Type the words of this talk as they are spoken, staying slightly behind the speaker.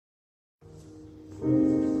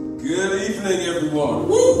Good evening, everyone.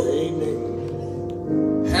 Woo! Good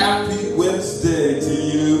evening. Happy Wednesday to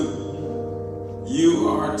you. You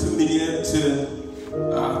are tuning in to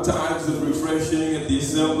Times of Refreshing at the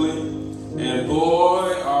Assembly. And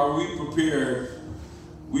boy, are we prepared.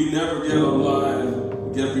 We never get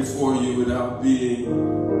online, get before you without being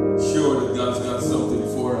sure that God's got something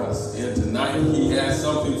for us. And tonight He has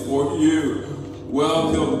something for you.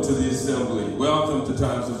 Welcome to the Assembly. Welcome to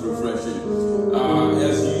Times of Refreshing.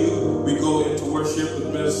 We go into worship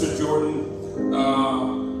with Minister Jordan.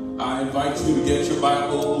 I invite you to get your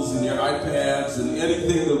Bibles and your iPads and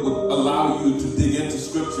anything that would allow you to dig into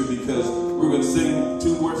Scripture, because we're going to sing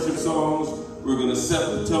 2 worship songs. We're going to set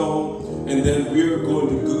the tone, and then we're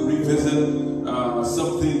going to revisit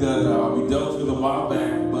something that we dealt with a while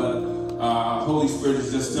back, but Holy Spirit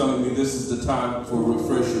is just telling me this is the time for a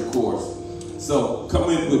refresher course. So come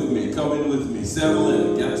in with me, settle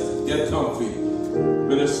in, get comfy.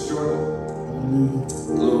 Minister Jordan,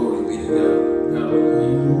 glory be to God.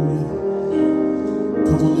 Hallelujah.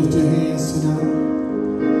 Come on, lift your hands tonight.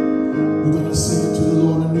 We're going to sing to the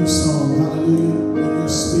Lord a new song. Hallelujah. In your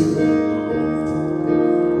spirit.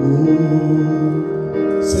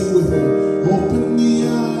 Oh, sing with me. Open the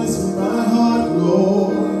eyes of my heart,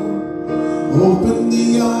 Lord. Open the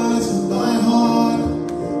eyes of my heart.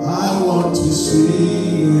 I want to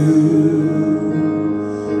see you.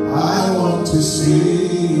 I want to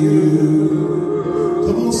see you.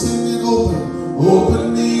 Come on, sing it.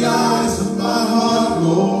 Open the eyes of my heart,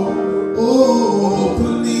 Lord. Oh,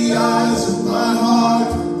 open the eyes of my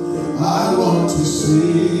heart. I want to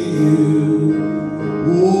see you.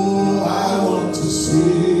 Oh, I want to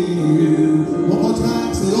see you. One more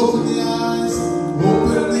time, say, open the eyes.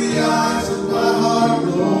 Open the eyes of my heart,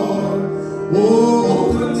 Lord. Oh,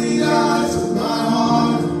 open the eyes of my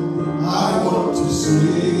heart. I want to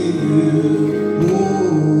see you.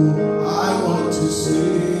 Oh, I want to see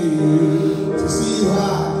you. To see you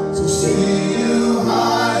high. To see you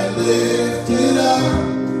high and lifted up.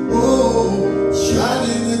 Oh,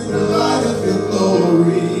 shining in the light of your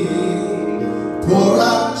glory. Pour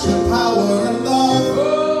out your power and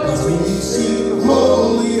love as we sing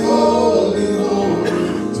holy, holy, holy.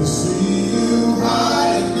 To see you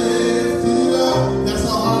high and lifted up. That's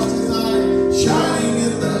our heart's desire. Shining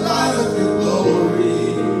in the light of your glory.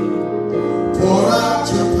 Pour out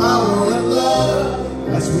your power and love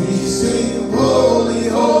as we sing holy,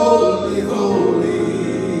 holy, holy.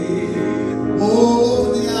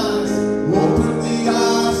 Oh, open the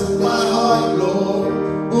eyes of my heart, Lord.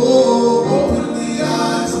 Oh, open the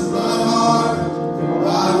eyes of my heart. I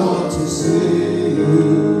want to see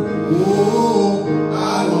you. Oh, I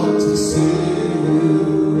want to see you.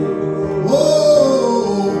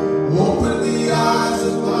 Oh, open the eyes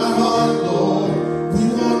of my heart, Lord. We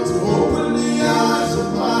want to open the eyes of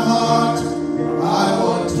my heart. I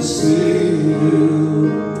want to see you.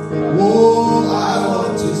 Oh, I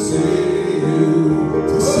want to see you.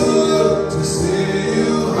 To see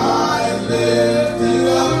you high and lifted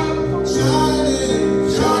up,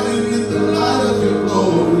 shining in the light of your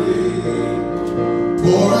glory.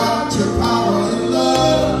 Pour out your power and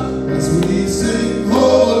love as we sing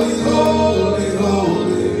holy, holy,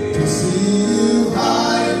 holy. To see you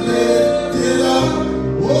high and lifted up,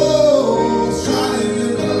 oh, shining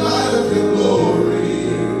in the light of your glory.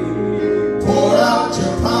 Pour out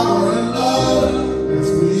your power and love as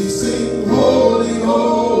we sing holy,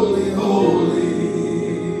 holy, holy.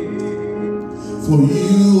 For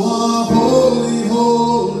you are holy,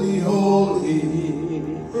 holy, holy.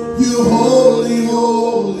 You're holy,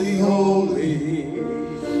 holy, holy.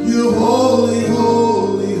 You're holy,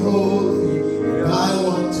 holy, holy. And I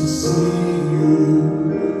want to see you.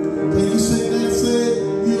 Can you sing that? Say,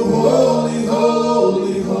 you're holy,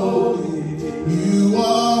 holy, holy. You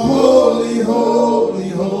are holy, holy,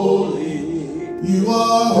 holy. You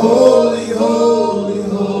are holy, holy,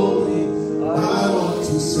 holy. I want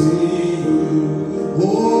to see you.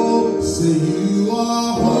 Oh, say you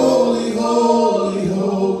are holy, holy,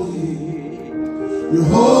 holy. You're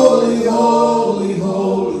holy, holy,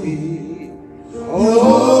 holy. You're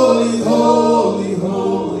holy, holy,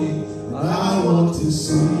 holy. And I want to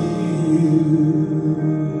see you.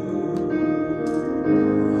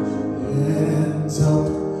 Hands up,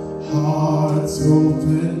 hearts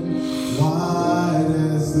open, wide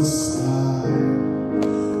as the sky.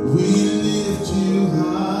 We lift you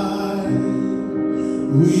high.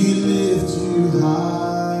 We lift you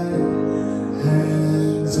high.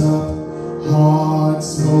 Hands up,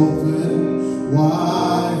 hearts open,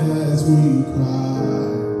 wide as we cry.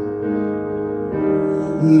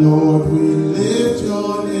 Lord, we lift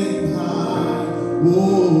your name high.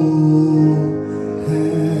 Oh,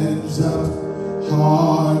 hands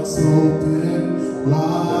hearts open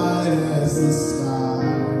wide as the sky.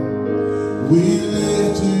 We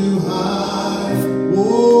lift you high,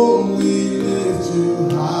 oh, we lift you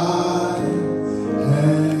high.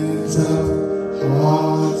 Hands up,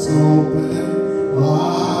 hearts open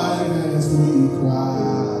wide as we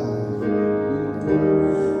cry.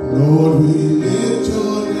 Lord, we lift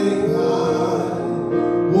your name high.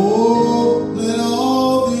 Oh, let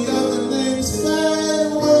all the other names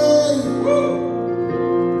fade away.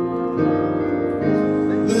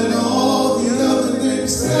 Let all the other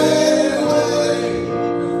names fade away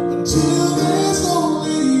until there's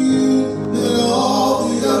only you. Let all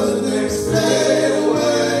the other names fade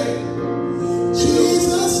away.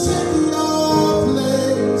 Jesus, take your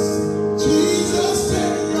place. Jesus,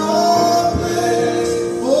 take your place.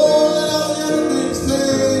 Oh, let all the other names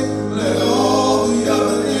fade. Let all the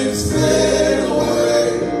other names fade away.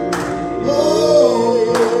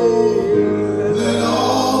 Oh, let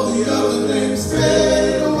all the other names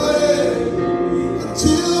fade away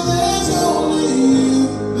until there's only you.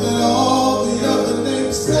 Let all the other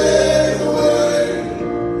names fade away.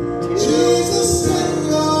 Jesus, take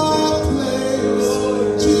your place.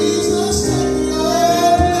 Jesus, take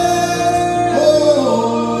your place.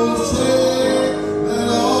 Oh, say, let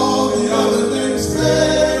all the other names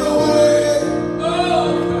fade away.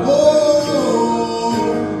 Oh,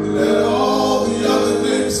 let all the other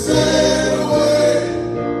names fade away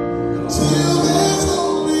until there's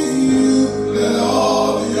only you. Let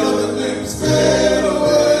all the other names fade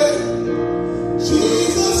away.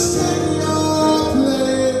 Jesus, take your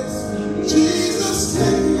place. Jesus,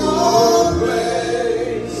 take your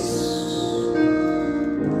place.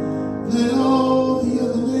 Let all the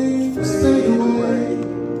other names fade away.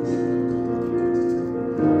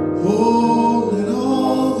 Oh, let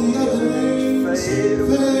all the other names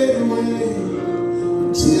fade away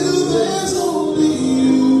until there's only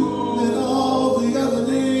you. Let all the other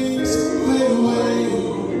names fade away.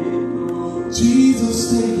 Jesus,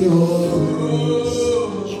 take your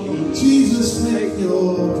place. Jesus, take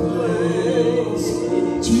your place.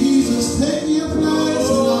 Jesus, take your place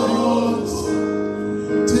in our hearts.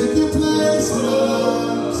 Take your place in our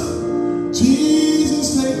lives. Jesus,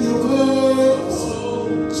 take your place.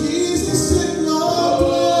 Jesus, take your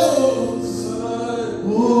place.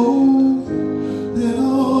 Oh, let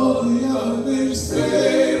all the other names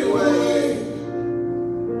fade away.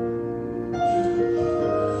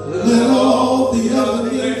 Let all the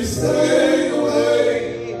other names fade away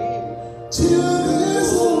till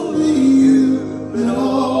there's only you. Let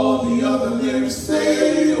all the other names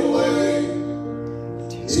fade away.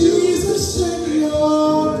 Jesus, take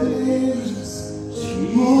your place.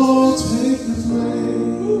 Oh, take your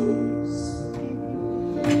place.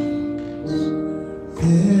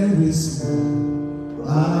 There is none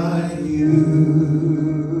like you.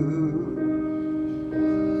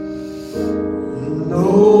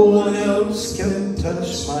 No one else can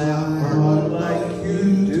touch my heart like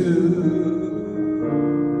you do.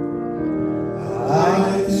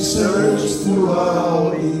 I can search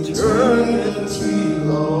throughout eternity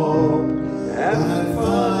long and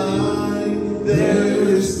find there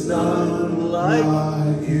is none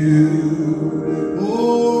like you.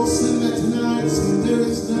 Oh, sing that tonight. Sing, there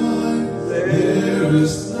is none. There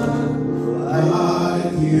is none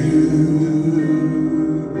like you.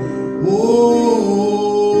 Oh,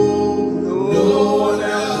 No one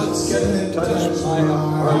else can touch my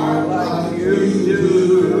heart like you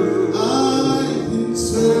do. I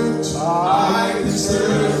can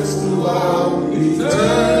search throughout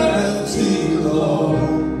eternity long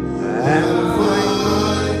And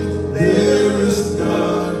find there is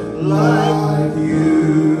none like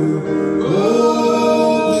you.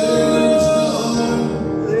 Oh,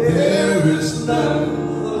 there is none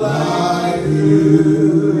like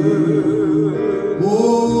you.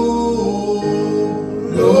 Oh,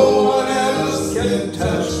 no one else can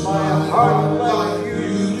touch my heart like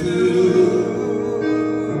you do.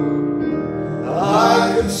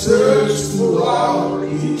 I can search throughout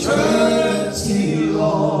eternity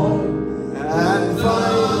long and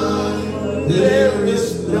find there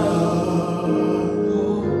is none.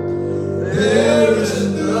 There is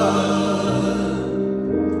none.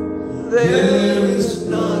 There is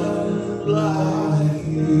none like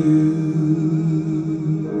you.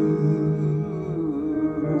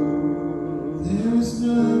 There is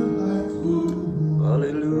none like you.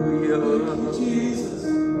 Hallelujah. Jesus.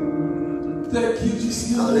 Thank you,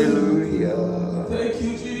 Jesus. Hallelujah. Thank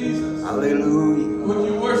you, Jesus. Hallelujah. When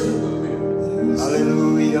you worship with me,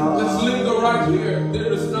 Hallelujah. let's linger right here.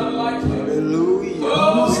 There is none like you. Hallelujah.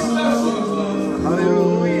 Oh, we bless you, Jesus.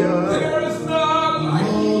 Hallelujah. There is none like you.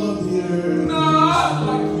 All of the earth. None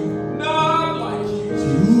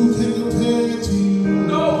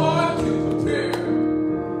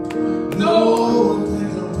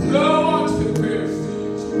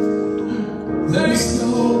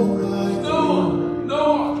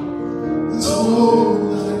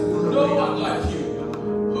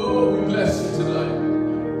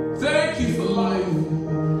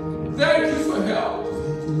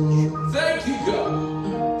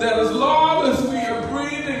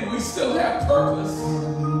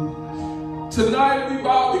Tonight we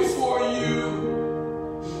bow before you.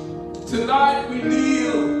 Tonight we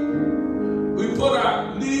kneel. We put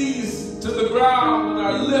our knees to the ground and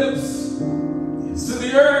our lips to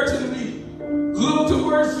the earth, and we look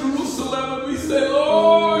towards Jerusalem and we say,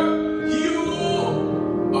 Lord, you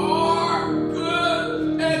are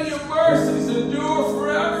good and your mercies endure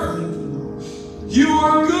forever. You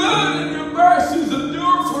are good and your mercies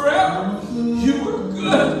endure forever. You are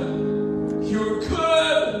good. You are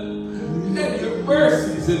good and your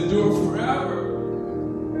mercies endure forever.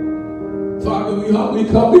 Father, we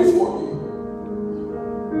come before you.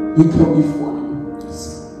 We come before you.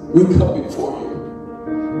 We come before you.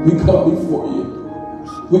 We come before you.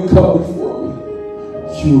 We come before you.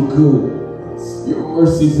 You are good. Your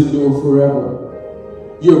mercies endure forever.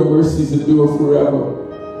 Your mercies endure forever.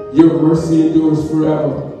 Your mercy endures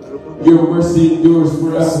forever. Your mercy endures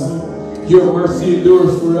forever. Your mercy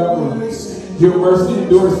endures forever. Your mercy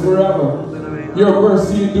endures forever. Your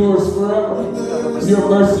mercy endures forever. Your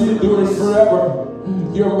mercy endures forever.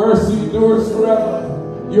 Your mercy endures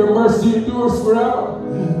forever. Your mercy endures forever.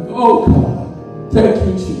 Oh God, thank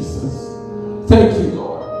you, Jesus. Thank you,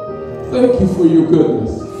 Lord. Thank you for your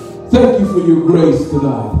goodness. Thank you for your grace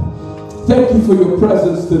tonight. Thank you for your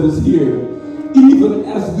presence that is here. Even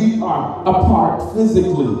as we are apart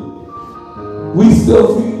physically, we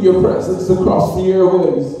still feel your presence across the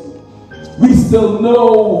airways. We still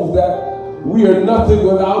know that we are nothing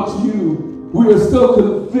without you. We are still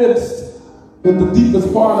convinced in the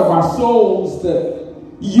deepest part of our souls that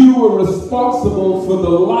you are responsible for the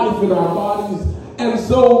life in our bodies. And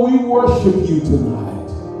so we worship you tonight.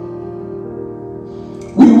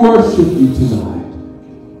 We worship you tonight.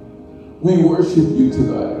 We worship you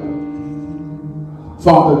tonight.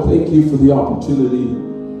 Father, thank you for the opportunity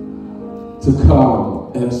to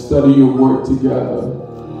come and study your word together.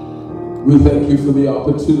 We thank you for the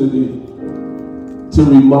opportunity to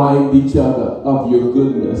remind each other of your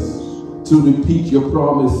goodness, to repeat your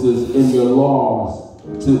promises and your laws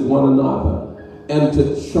to one another, and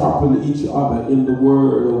to sharpen each other in the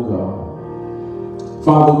word, oh God.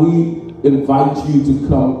 Father, we invite you to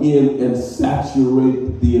come in and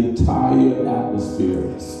saturate the entire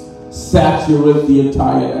atmosphere. Saturate the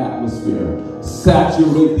entire atmosphere.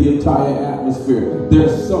 Saturate the entire atmosphere.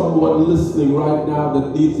 There's someone listening right now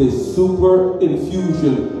that needs a super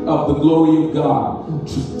infusion of the glory of God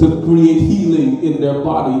to create healing in their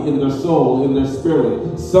body, in their soul, in their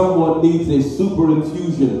spirit. Someone needs a super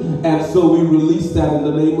infusion. And so we release that in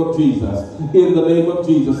the name of Jesus. In the name of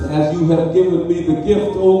Jesus. As you have given me the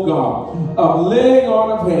gift, oh God, of laying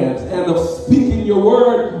on of hands and of speaking your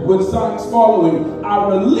word with signs following, I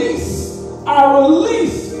release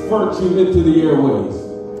virtue into the airways.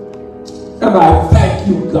 And I thank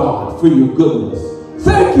you, God, for your goodness.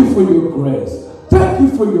 Thank you for your grace. Thank you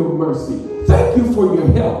for your mercy. Thank you for your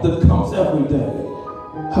help that comes every day.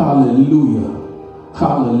 Hallelujah.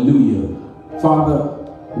 Hallelujah. Father,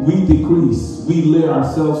 we decrease. We lay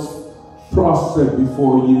ourselves prostrate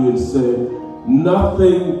before you and say,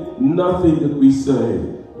 nothing that we say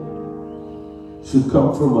should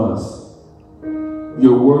come from us.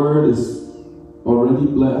 Your word is already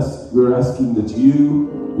blessed. We're asking that you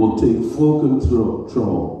will take full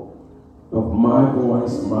control of my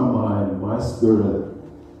voice, my mind, my spirit.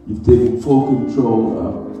 You've taken full control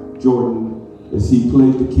of Jordan as he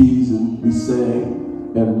played the keys and we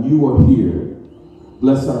sang, and you are here.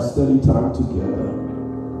 Bless our study time together.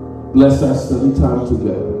 Bless our study time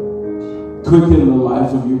together. Quicken the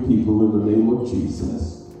life of your people in the name of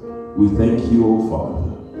Jesus. We thank you, O Father.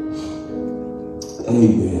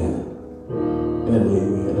 Amen. And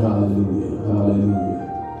amen. Hallelujah. Hallelujah.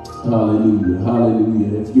 Hallelujah. Hallelujah.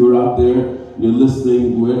 If you're out there, you're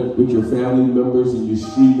listening with your family members and you're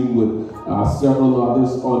streaming with several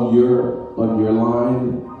others on your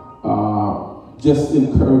line, just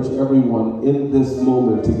encourage everyone in this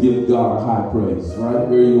moment to give God a high praise right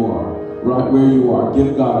where you are. Right where you are.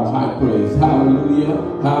 Give God a high praise. Hallelujah.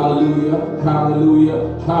 Hallelujah.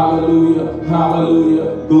 Hallelujah. Hallelujah.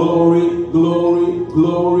 Hallelujah. Glory, glory,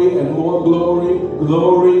 glory, and more glory.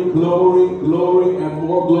 Glory, glory, glory, and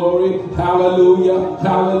more glory. Hallelujah.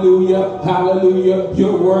 Hallelujah. Hallelujah.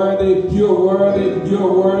 You're worthy. You're worthy.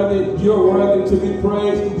 You're worthy. You're worthy to be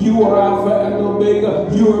praised. You are Alpha and Omega.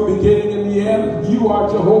 You are beginning and the end. You are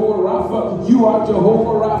Jehovah Rapha. You are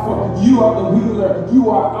Jehovah Rapha. You are the healer. You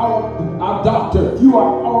are our doctor. You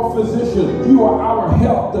are our physician. You are our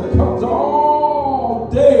help that comes all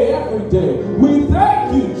day, every day. We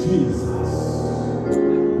thank you, Jesus.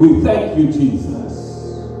 We thank you, Jesus.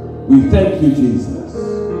 We thank you, Jesus.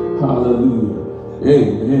 Hallelujah.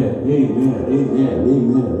 Amen. Amen. Amen.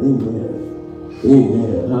 Amen. Amen.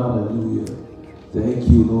 Amen. Hallelujah. Thank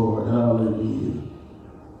you, Lord. Hallelujah.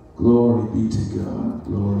 Glory be to God.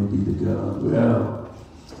 Glory be to God. Well,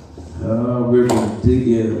 we're going to dig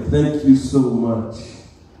in. Thank you so much,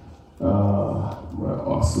 my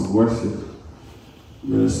awesome worship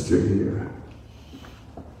minister here.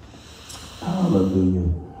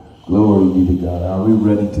 Hallelujah. Glory be to God. Are we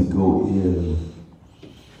ready to go in?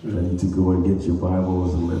 Ready to go and get your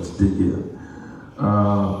Bibles and let's dig in.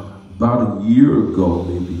 About a year ago,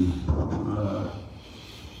 maybe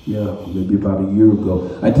about a year ago,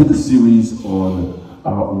 I did a series on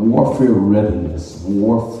warfare readiness.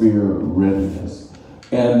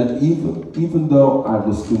 And even though I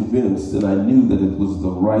was convinced and I knew that it was the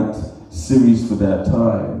right series for that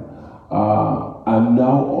time, I'm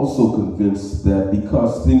now also convinced that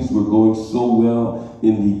because things were going so well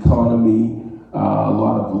in the economy, a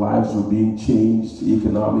lot of lives were being changed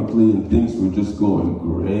economically and things were just going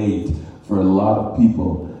great for a lot of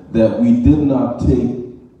people, that we did not take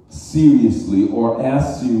seriously or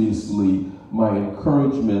as seriously my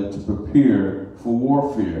encouragement to prepare for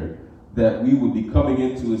warfare, that we would be coming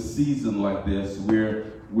into a season like this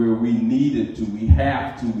where we needed to, we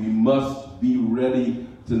have to, we must be ready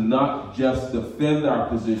to not just defend our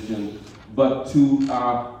position, but to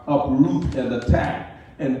uproot and attack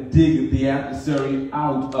and dig the adversary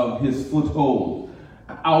out of his foothold,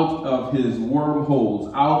 out of his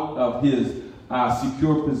wormholes, out of his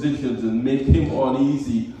secure positions, and make him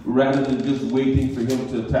uneasy rather than just waiting for him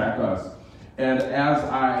to attack us. And as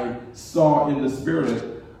I saw in the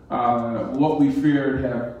spirit, what we feared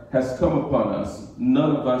has come upon us.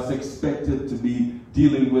 None of us expected to be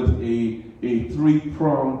dealing with a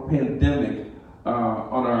three-pronged pandemic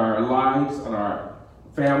on our lives, on our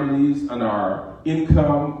families, on our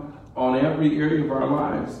income, on every area of our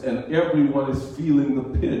lives. And everyone is feeling the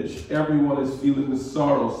pinch. Everyone is feeling the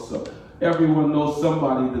sorrow. So everyone knows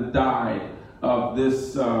somebody that died of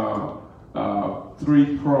this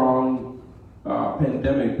three-pronged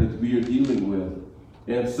pandemic that we are dealing with.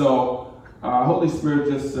 And so Holy Spirit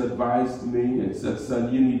just advised me and said,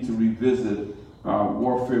 son, you need to revisit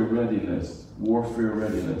warfare readiness.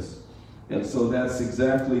 And so that's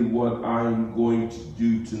exactly what I'm going to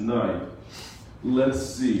do tonight. Let's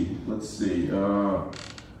see. Dr.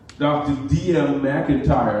 D.M.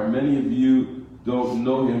 McIntyre, many of you don't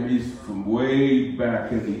know him. He's from way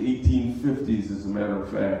back in the 1850s, as a matter of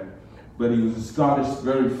fact. But he was a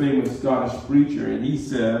very famous Scottish preacher, and he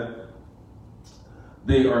said,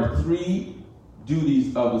 there are three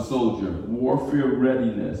duties of a soldier. Warfare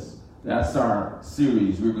readiness. That's our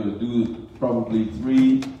series. We're going to do probably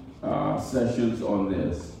 3 sessions on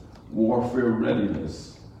this. Warfare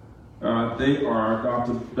readiness.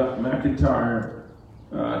 Dr. McIntyre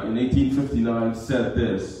in 1859 said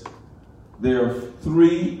this. There are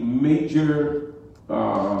 3 major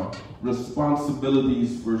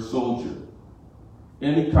responsibilities for a soldier.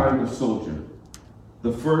 Any kind of soldier.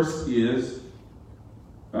 The first is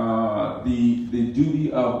the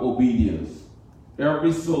duty of obedience.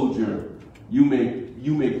 Every soldier, you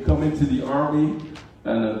may come into the army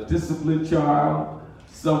and a disciplined child,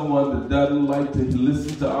 someone that doesn't like to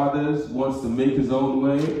listen to others, wants to make his own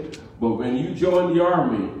way. But when you join the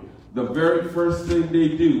army, the very first thing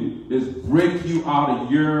they do is break you out of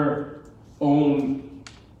your own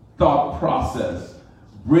thought process,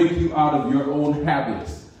 break you out of your own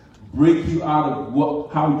habits, break you out of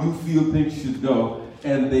how you feel things should go,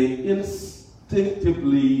 and they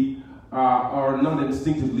intentionally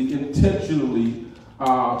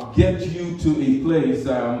get you to a place.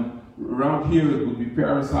 Around here it would be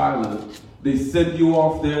Paris Island. They send you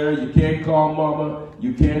off there. You can't call mama,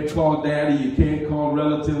 you can't call daddy, you can't call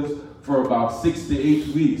relatives for about 6 to 8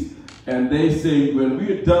 weeks. And they say, when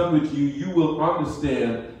we're done with you, you will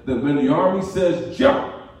understand that when the army says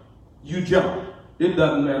jump, you jump. It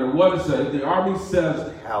doesn't matter what it says. If the army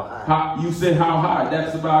says how high, you say how high.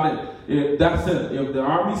 That's about it. That's it. If the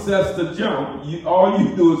army says to jump, all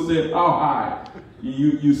you do is say how high.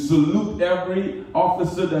 You salute every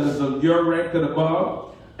officer that is of your rank and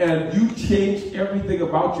above, and you change everything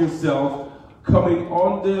about yourself coming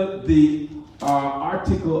under the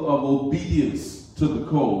article of obedience to the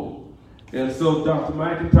code. And so Dr.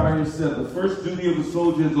 McIntyre said the first duty of a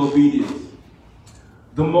soldier is obedience.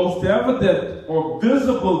 The most evident or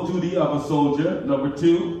visible duty of a soldier, number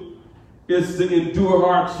 2, is to endure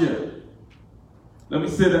hardship. Let me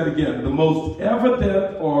say that again. The most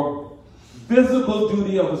evident or visible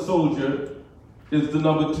duty of a soldier is the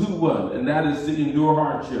number 2 one, and that is to endure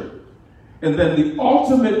hardship. And then the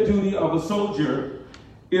ultimate duty of a soldier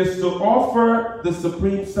is to offer the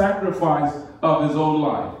supreme sacrifice of his own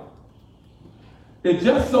life. It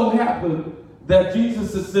just so happened that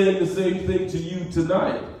Jesus is saying the same thing to you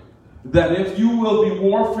tonight. That if you will be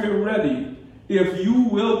warfare ready, if you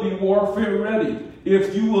will be warfare ready,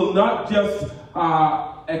 if you will not just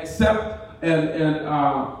accept and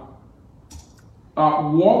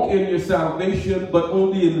walk in your salvation, but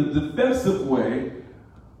only in a defensive way,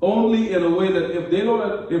 only in a way that if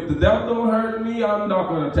the devil don't hurt me, I'm not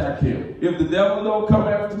going to attack him. If the devil don't come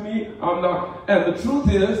after me, I'm not. And the truth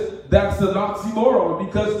is, that's an oxymoron,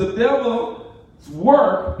 because the devil's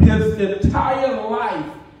work, his entire life,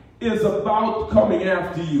 is about coming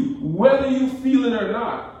after you. Whether you feel it or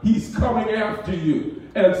not, he's coming after you.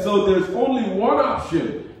 And so there's only one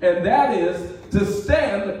option, and that is to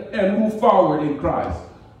stand and move forward in Christ.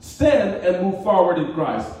 Stand and move forward in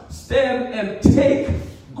Christ. Stand and take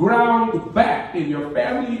ground back in your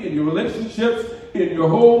family, in your relationships, in your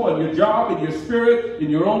home, on your job, in your spirit, in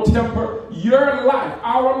your own temper. Your life,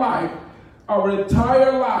 our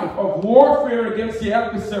entire life of warfare against the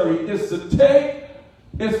adversary is to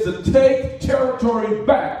take territory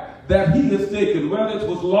back that he has taken, whether it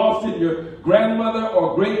was lost in your grandmother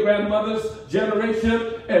or great-grandmother's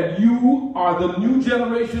generation, and you are the new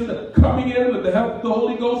generation coming in with the help of the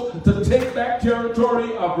Holy Ghost to take back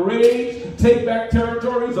territory of rage, take back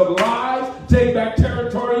territories of lies, take back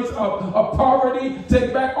territories of poverty,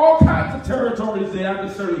 take back all kinds of territories the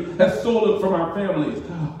adversary has stolen from our families.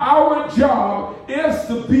 Our job is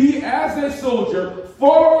to be, as a soldier,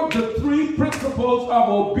 follow the three principles of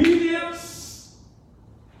obedience,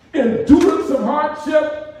 endurance of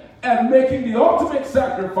hardship, and making the ultimate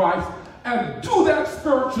sacrifice, and do that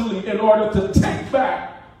spiritually in order to take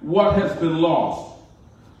back what has been lost.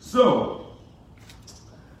 So,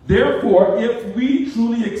 therefore, if we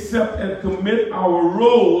truly accept and commit our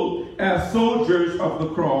role as soldiers of the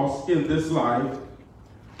cross in this life,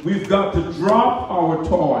 we've got to drop our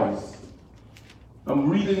toys. I'm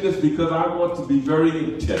reading this because I want to be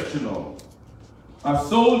very intentional. A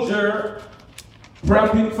soldier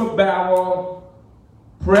prepping for battle,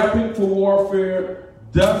 prepping for warfare,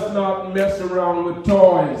 does not mess around with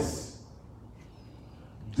toys,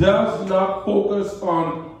 does not focus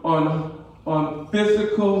on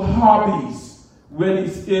physical hobbies when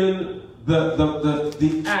he's in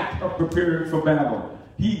the act of preparing for battle.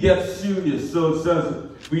 He gets serious. So it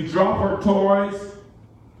says, we drop our toys,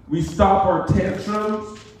 we stop our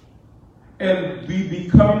tantrums, and we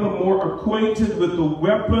become more acquainted with the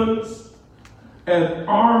weapons and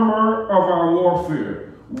armor of our warfare.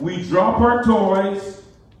 We drop our toys,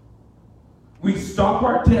 we stop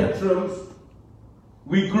our tantrums,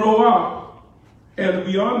 we grow up, and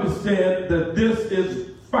we understand that this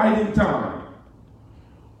is fighting time.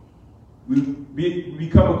 We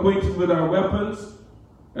become acquainted with our weapons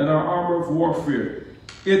and our armor of warfare.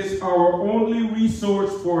 It's our only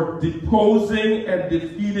resource for deposing and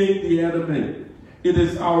defeating the enemy. It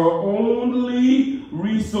is our only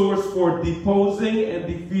resource for deposing and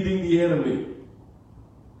defeating the enemy,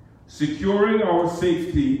 securing our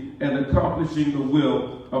safety and accomplishing the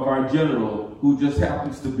will of our general, who just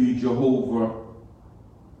happens to be Jehovah,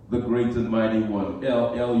 the great and mighty one,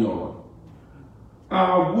 El Elyon.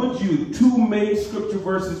 Would you, two main scripture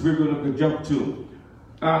verses we're going to jump to.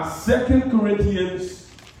 2 Corinthians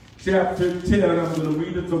chapter 10, I'm going to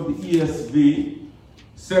read it from the ESV.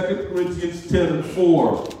 2 Corinthians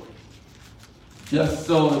 10:4. Just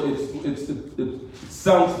so it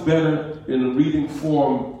sounds better in a reading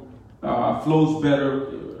form, flows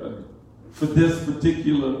better for this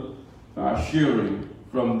particular sharing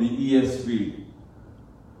from the ESV.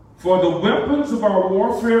 For the weapons of our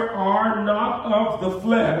warfare are not of the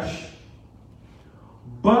flesh,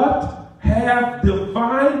 but have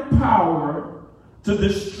divine power to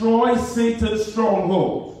destroy Satan's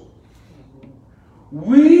strongholds.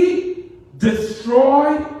 We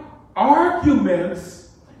destroy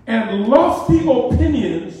arguments and lofty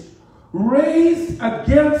opinions raised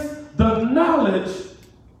against the knowledge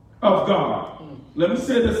of God. Let me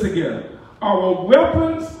say this again. Our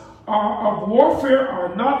weapons of warfare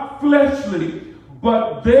are not fleshly,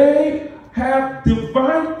 but they have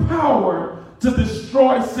divine power to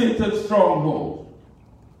destroy Satan's stronghold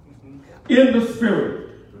in the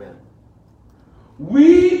spirit.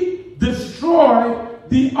 We destroy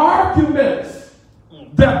the arguments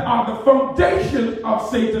that are the foundation of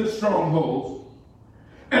Satan's strongholds,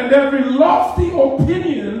 and every lofty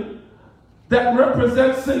opinion that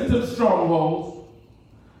represents Satan's strongholds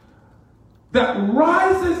that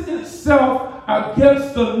rises itself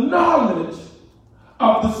against the knowledge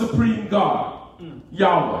of the supreme God,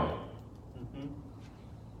 Yahweh.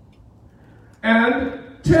 And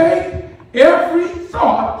take every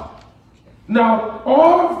thought. Now,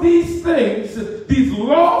 all of these things, these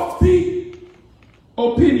lofty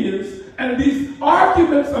opinions and these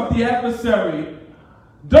arguments of the adversary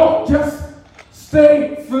don't just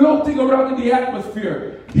stay floating around in the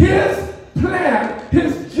atmosphere. His plan,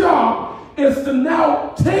 his job is to now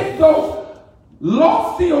take those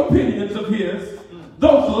lofty opinions of his,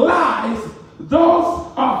 those lies, those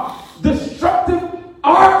destructive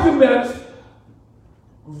arguments,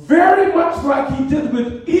 very much like he did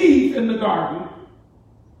with Eve in the garden.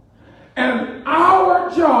 And our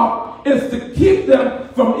job is to keep them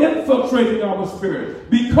from infiltrating our spirit,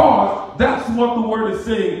 because that's what the word is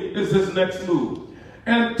saying is his next move.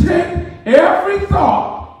 And take every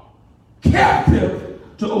thought captive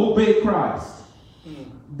to obey Christ,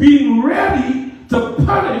 being ready to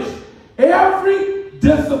punish every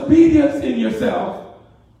disobedience in yourself.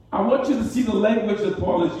 I want you to see the language that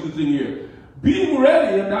Paul is using here. Being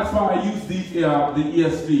ready, and that's why I use the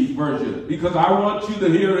ESV version, because I want you to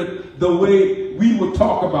hear it the way we would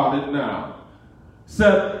talk about it now.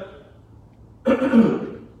 Said,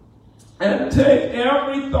 and take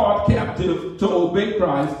every thought captive to obey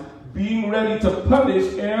Christ, being ready to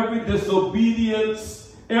punish every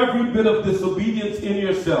disobedience, every bit of disobedience in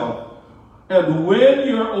yourself. And when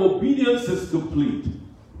your obedience is complete,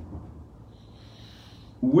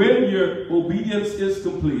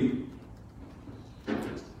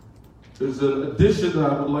 there's an addition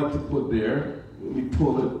that I would like to put there. Let me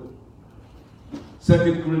pull it. 2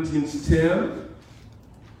 Corinthians 10.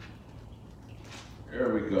 There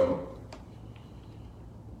we go.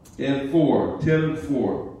 And 4. 10 and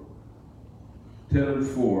 4. 10 and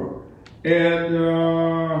 4. And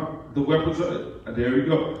the weapons are, there we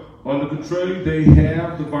go. On the contrary, they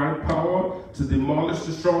have divine power to demolish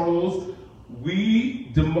the strongholds. We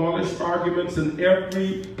demolish arguments and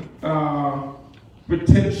every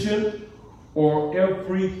pretension or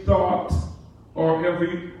every thought or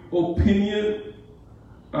every opinion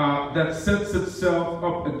that sets itself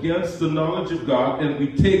up against the knowledge of God, and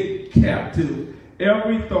we take captive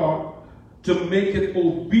every thought to make it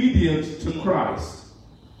obedient to Christ.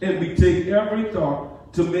 And we take every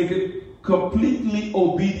thought to make it completely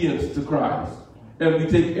obedient to Christ. And we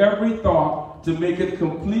take every thought to make it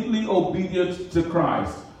completely obedient to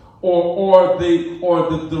Christ, or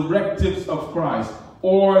the directives of Christ,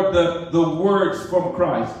 or the words from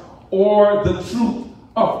Christ, or the truth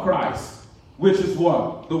of Christ, which is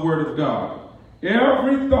what? The Word of God.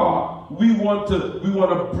 Every thought we want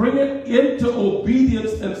to bring it into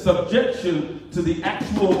obedience and subjection to the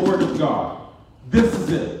actual Word of God. This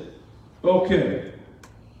is it. Okay.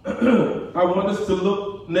 I want us to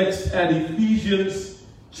look next at Ephesians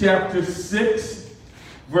chapter 6,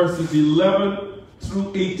 verses 11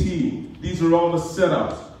 through 18. These are all the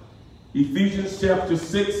setups. Ephesians chapter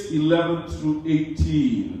 6, 11 through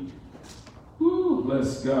 18. Woo,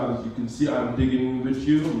 bless God. As you can see, I'm digging with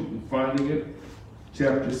you and finding it.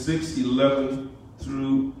 Chapter 6, 11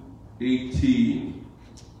 through 18.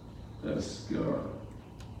 Bless God.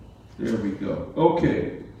 There we go.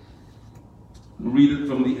 Okay. Read it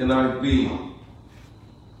from the NIV.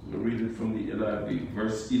 Read it from the NIV.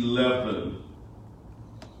 Verse 11.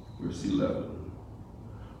 Verse 11.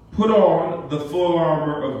 Put on the full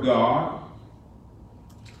armor of God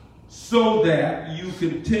so that you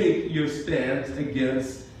can take your stance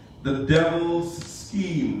against the devil's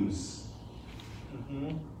schemes.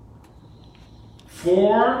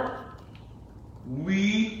 For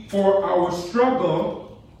our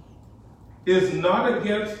struggle is not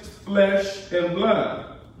against flesh and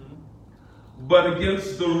blood, but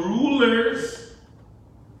against the rulers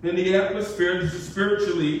in the atmosphere,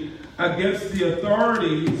 spiritually, against the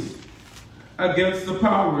authorities, against the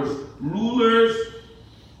powers. Rulers,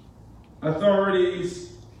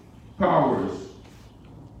 authorities, powers.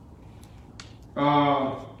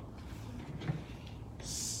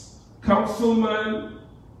 Councilman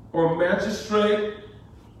or magistrate,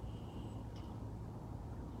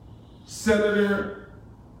 senator,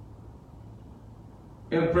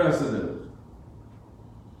 and president.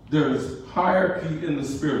 There's hierarchy in the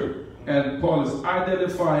spirit, and Paul is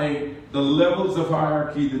identifying the levels of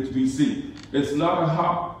hierarchy that we see. It's not a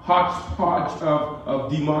hodgepodge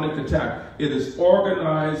of demonic attack. It is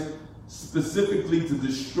organized specifically to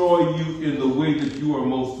destroy you in the way that you are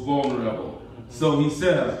most vulnerable. So he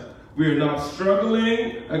says, we are not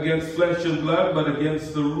struggling against flesh and blood, but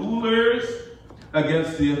against the rulers,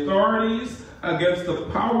 against the authorities, against the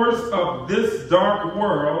powers of this dark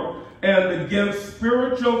world, and against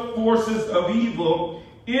spiritual forces of evil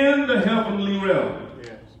in the heavenly realm.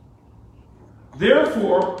 Yes.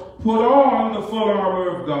 Therefore, put on the full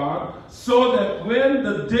armor of God, so that when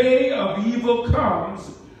the day of evil comes,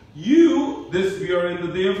 we are in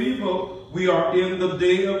the day of evil, we are in the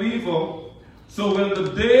day of evil, So when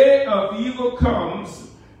the day of evil comes,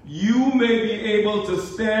 you may be able to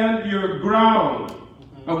stand your ground.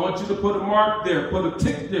 I want you to put a mark there, put a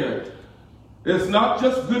tick there. It's not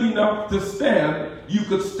just good enough to stand. You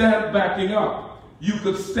could stand backing up. You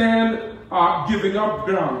could stand giving up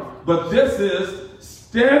ground. But this is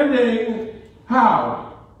standing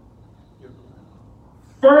how?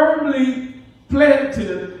 Firmly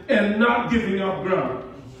planted and not giving up ground.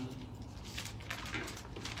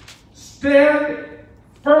 Stand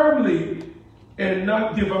firmly and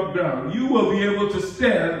not give up ground. You will be able to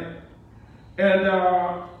stand and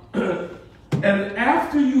and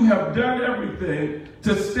after you have done everything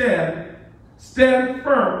to stand, stand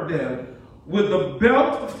firm then with the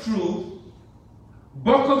belt of truth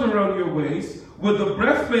buckled around your waist, with the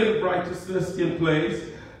breastplate of righteousness in place,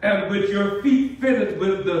 and with your feet fitted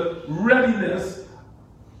with the readiness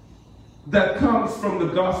that comes from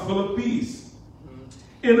the gospel of peace.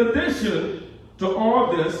 In addition to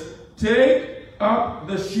all this, take up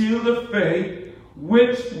the shield of faith,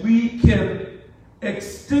 which we can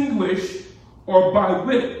extinguish,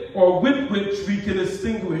 with which we can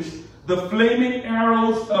extinguish the flaming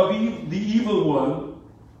arrows of the evil one.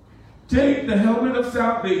 Take the helmet of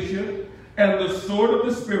salvation and the sword of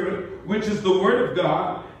the Spirit, which is the word of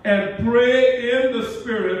God, and pray in the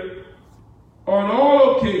Spirit on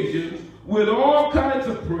all occasions with all kinds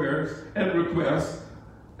of prayers and requests.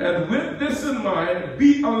 And with this in mind,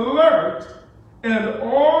 be alert and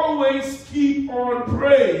always keep on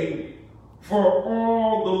praying for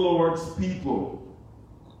all the Lord's people.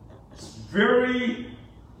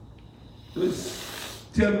 It's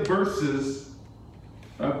 10 verses,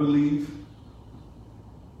 I believe,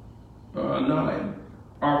 9,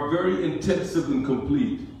 are very intensive and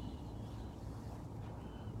complete.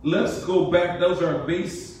 Let's go back. Those are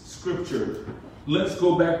base scripture. Let's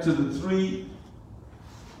go back to the 3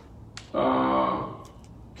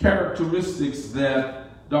 characteristics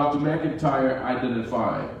that Dr. McIntyre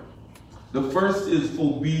identified. The first is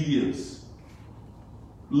obedience.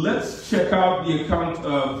 Let's check out the account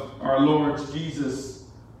of our Lord Jesus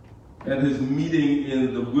and his meeting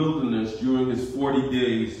in the wilderness during his 40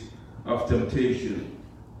 days of temptation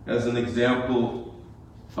as an example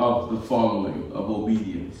of the following of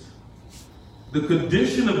obedience. The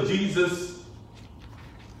condition of Jesus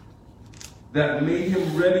that made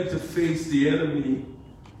him ready to face the enemy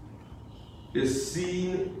is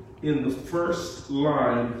seen in the first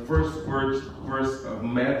verse of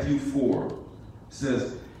Matthew 4. It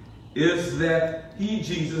says, is that he,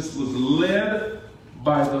 Jesus, was led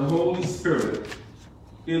by the Holy Spirit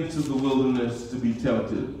into the wilderness to be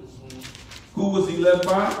tempted. Who was he led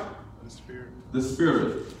by? The Spirit. The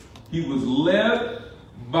Spirit. He was led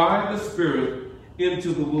by the Spirit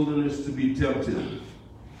into the wilderness to be tempted.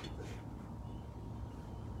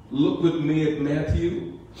 Look with me at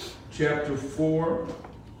Matthew chapter 4,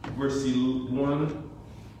 verse 1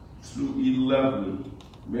 through 11.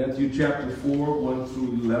 Matthew chapter 4, 1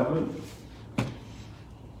 through 11.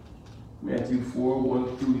 Matthew 4,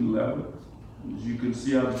 1 through 11. As you can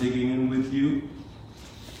see, I'm digging in with you,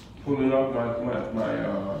 pulling up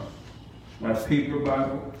my paper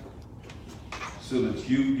Bible so that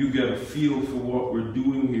you get a feel for what we're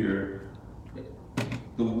doing here,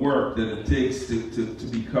 the work that it takes to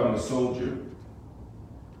become a soldier.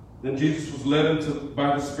 Then Jesus was led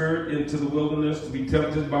by the Spirit into the wilderness to be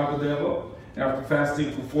tempted by the devil. After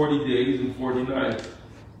fasting for 40 days and 40 nights,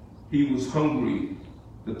 he was hungry.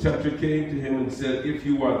 The tempter came to him and said, if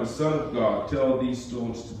you are the Son of God, tell these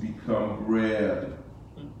stones to become bread.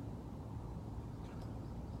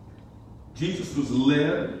 Jesus was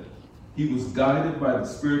led, he was guided by the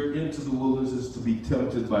Spirit into the wilderness to be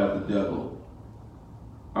tempted by the devil.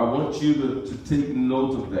 I want you to take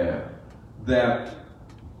note of that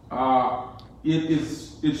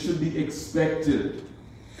it should be expected.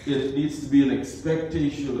 It needs to be an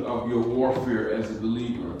expectation of your warfare as a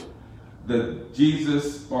believer that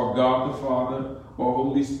Jesus or God the Father or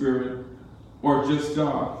Holy Spirit or just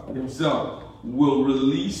God himself will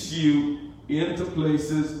release you into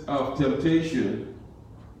places of temptation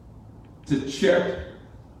to check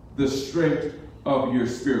the strength of your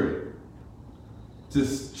spirit, to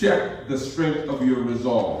check the strength of your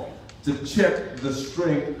resolve, to check the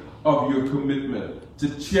strength of your commitment, to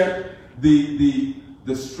check the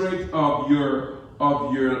strength of your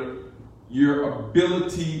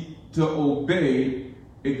ability to obey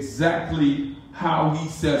exactly how he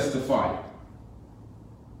says to fight.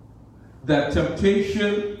 That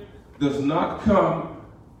temptation does not come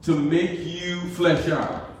to make you flesh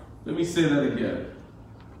out. Let me say that again.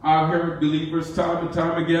 I've heard believers time and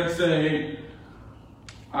time again saying,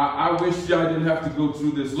 I wish I didn't have to go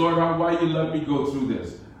through this. Lord, why you let me go through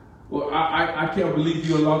this? Well, I can't believe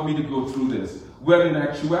you allowed me to go through this. When in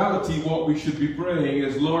actuality, what we should be praying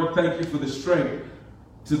is, Lord, thank you for the strength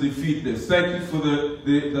to defeat this. Thank you for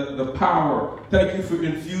the power. Thank you for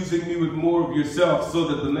infusing me with more of yourself so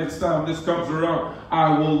that the next time this comes around,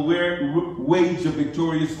 I will wage a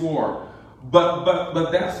victorious war.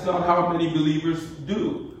 But that's not how many believers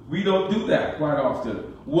do. We don't do that quite often.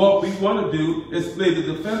 What we want to do is play the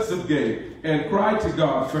defensive game and cry to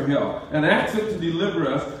God for help and ask Him to deliver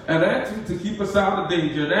us and ask Him to keep us out of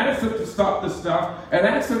danger and ask Him to stop the stuff and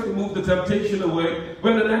ask Him to move the temptation away.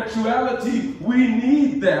 When in actuality, we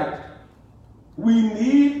need that. We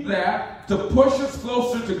need that to push us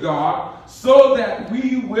closer to God so that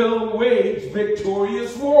we will wage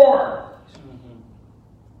victorious war.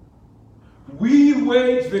 We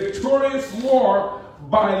wage victorious war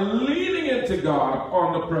by leaning into God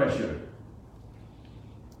under pressure.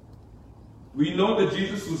 We know that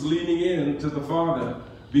Jesus was leaning in to the Father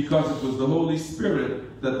because it was the Holy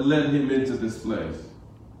Spirit that led Him into this place.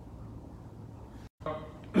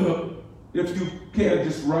 If you can,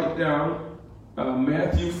 just write down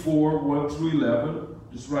Matthew 4, 1 through 11.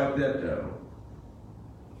 Just write that down.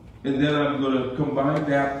 And then I'm going to combine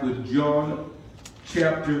that with John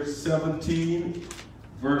chapter 17,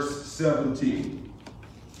 verse 17.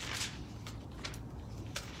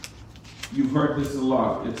 You've heard this a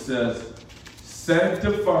lot. It says,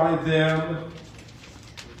 sanctify them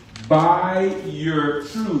by your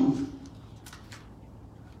truth.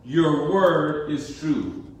 Your word is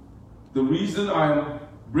true. The reason I'm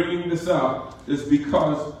bringing this up is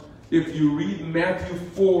because if you read Matthew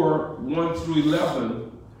 4, 1 through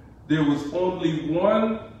 11, there was only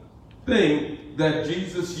one thing that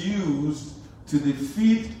Jesus used to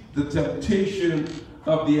defeat the temptation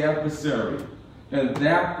of the adversary. And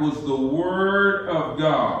that was the Word of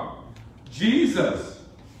God. Jesus,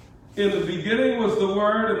 in the beginning was the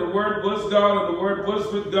Word, and the Word was God, and the Word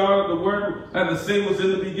was with God, and the same was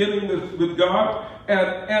in the beginning with God.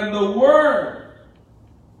 And the Word,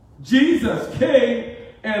 Jesus, came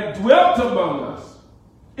and dwelt among us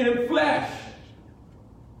in flesh.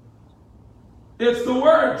 It's the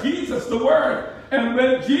Word, Jesus, the Word. And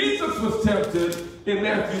when Jesus was tempted in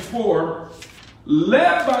Matthew 4,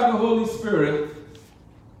 led by the Holy Spirit,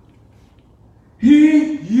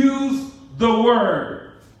 He used the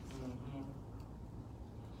Word.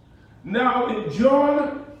 Now in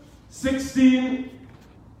John 17,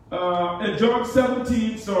 and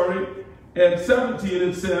 17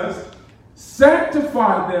 it says,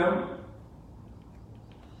 sanctify them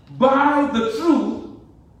by the truth.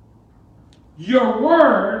 Your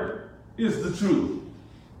word is the truth.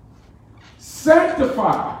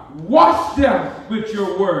 Sanctify, wash them with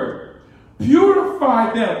your word.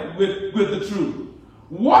 Purify them with the truth.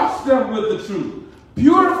 Wash them with the truth.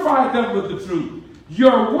 Purify them with the truth.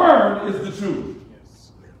 Your word is the truth.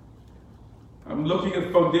 Yes. I'm looking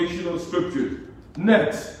at foundational scriptures.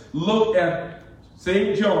 Next, look at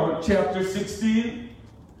St. John chapter 16,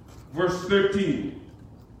 verse 13.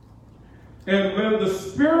 And when the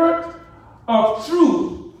Spirit of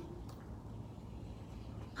truth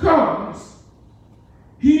comes,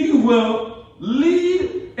 He will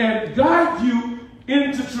lead and guide you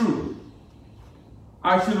into truth.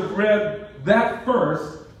 I should have read that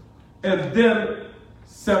first and then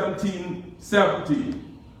 17:17,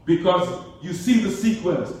 because you see the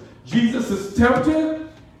sequence. Jesus is tempted.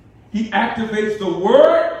 He activates the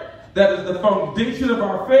word that is the foundation of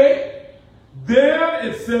our faith. Then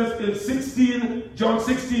it says in John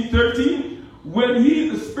 16:13, when He,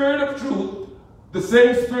 the Spirit of truth, the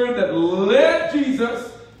same Spirit that led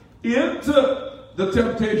Jesus into the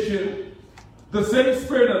temptation, the same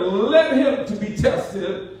Spirit that led Him to be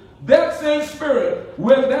tested, that same Spirit,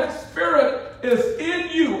 when that Spirit is in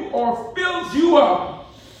you or fills you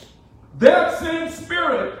up, that same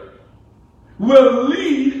Spirit will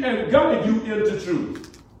lead and guide you into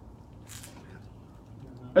truth.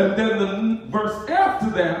 And then the verse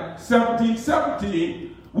after that, 17:17,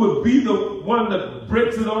 would be the one that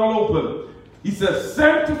breaks it all open. He says,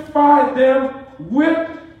 sanctify them with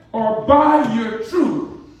or by your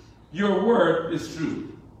truth. Your word is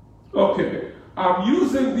true. Okay, I'm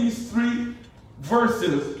using these three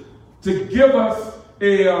verses to give us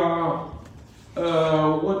a,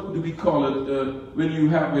 what do we call it, when you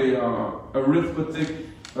have a arithmetic,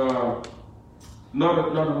 not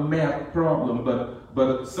a math problem,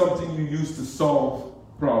 but something you use to solve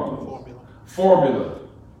problems. Formula.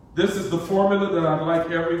 This is the formula that I'd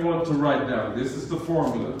like everyone to write down. This is the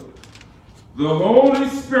formula. The Holy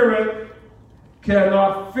Spirit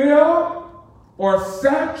cannot fill or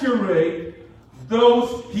saturate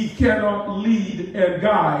those he cannot lead and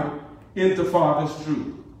guide into Father's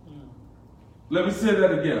truth. Let me say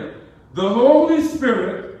that again. The Holy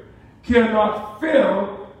Spirit cannot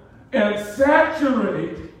fill and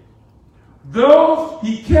saturate those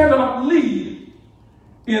he cannot lead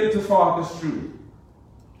into Father's truth.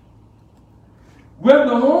 When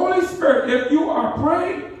the Holy Spirit, if you are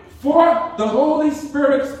praying for the Holy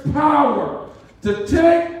Spirit's power to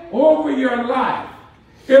take over your life,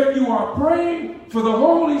 if you are praying for the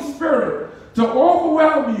Holy Spirit to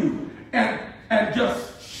overwhelm you and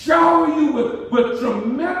just shower you with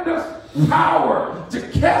tremendous power to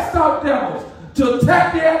cast out devils, to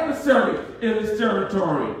attack the adversary in his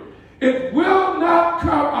territory, it will not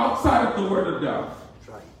come outside of the Word of God.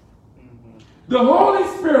 The Holy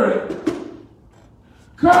Spirit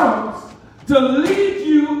comes to lead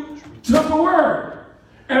you to the Word.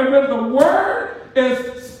 And when the Word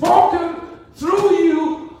is spoken through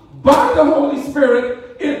you by the Holy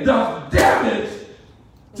Spirit, it does damage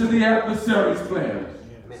to the adversary's plans.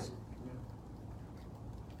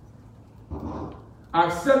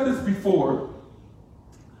 I've said this before,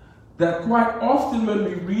 that quite often when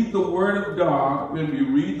we read the Word of God,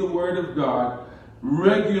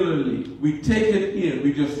 regularly, we take it in.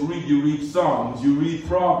 We just read. You read Psalms, you read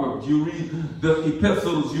Proverbs, you read the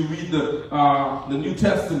epistles, you read the New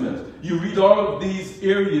Testament. You read all of these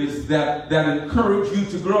areas that encourage you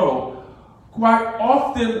to grow. Quite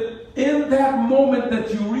often, in that moment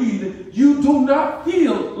that you read, you do not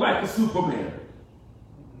feel like a Superman.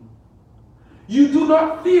 You do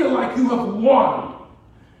not feel like you have won.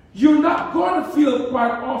 You're not going to feel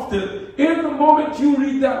quite often in the moment you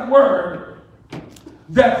read that word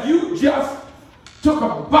that you just took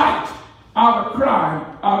a bite out of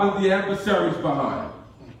crime out of the adversary's behind.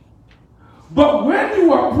 But when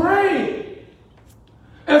you are praying,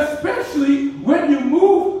 especially when you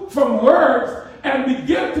move from words and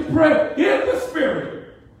begin to pray in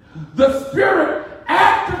the Spirit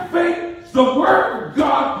activates the Word of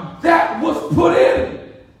God that was put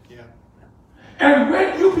in. Yeah. And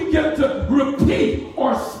when you begin to repeat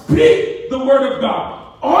or speak the Word of God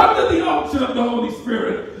under the unction of the Holy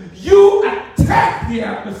Spirit, you attack the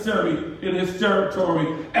adversary in his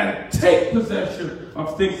territory and take possession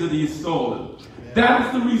of things that he has stolen. Yeah. That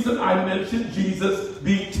is the reason I mentioned Jesus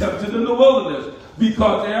being tempted in the wilderness.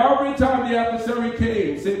 Because every time the adversary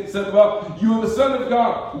came, Satan said, well, you are the Son of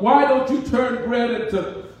God. Why don't you turn bread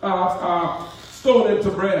into stone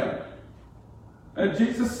into bread? And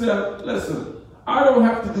Jesus said, listen, I don't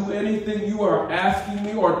have to do anything you are asking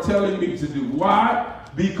me or telling me to do. Why?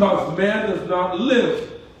 Because man does not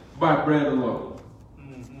live by bread alone.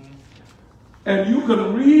 Mm-hmm. And you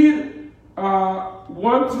can read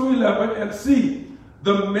 1 through 11 and see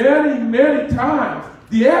the many, many times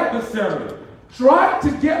the adversary tried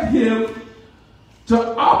to get him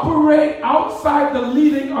to operate outside the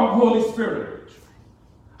leading of Holy Spirit.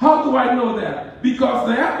 How do I know that? Because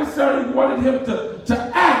the adversary wanted him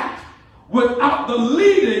to act without the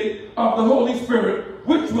leading of the Holy Spirit,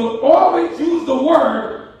 which will always use the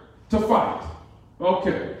word to fight.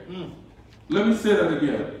 Okay. Let me say that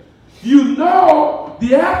again. You know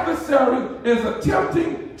the adversary is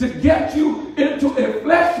attempting to get you into a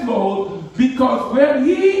flesh mode, because when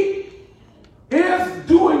he is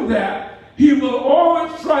doing that, he will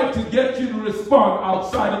always try to get you to respond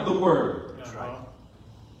outside of the word. That's right.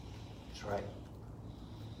 That's right.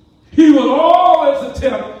 He will always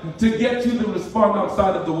attempt to get you to respond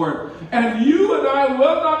outside of the word. And you and I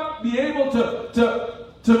will not be able to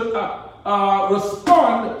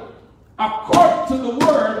respond according to the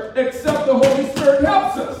word except the Holy Spirit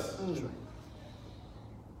helps us.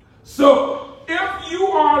 So if you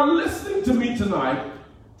are listening to me tonight,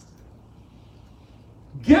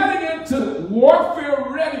 getting into warfare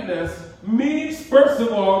readiness means, first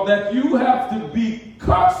of all, that you have to be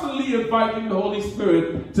constantly inviting the Holy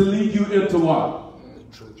Spirit to lead you into what?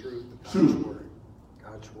 Truth.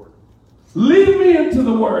 God's Word. Lead me into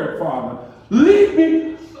the Word, Father. Lead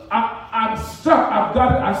me. I'm stuck. I've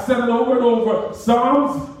got it. I've said it over and over.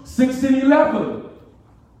 Psalms 16:11.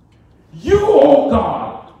 You, oh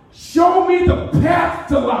God, show me the path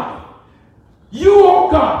to life. You,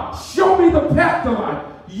 oh God, show me the path to life.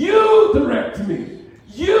 You direct me.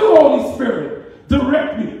 You, Holy Spirit,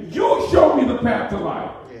 direct me. You show me the path to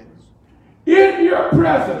life. Yes. In your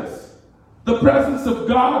presence, the presence of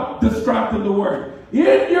God described in the Word.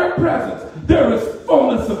 In your presence, there is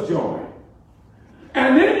fullness of joy.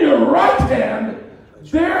 And in your right hand,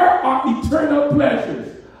 there are eternal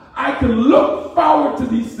pleasures. I can look forward to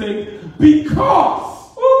these things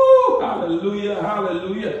because, hallelujah,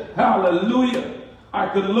 hallelujah, hallelujah. I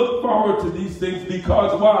can look forward to these things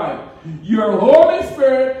because why? Your Holy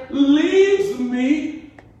Spirit leads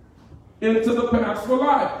me into the path for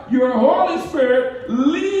life. Your Holy Spirit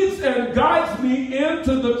leads and guides me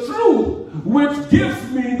into the truth, which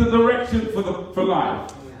gives me the direction for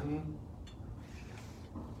life.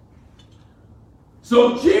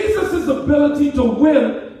 So Jesus' ability to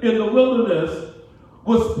win in the wilderness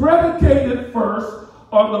was predicated first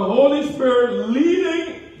on the Holy Spirit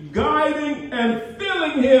leading, guiding, and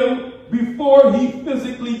filling him before he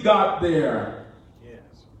physically got there. Yes.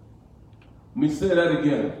 Let me say that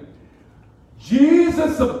again.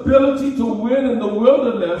 Jesus' ability to win in the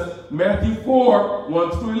wilderness, Matthew 4,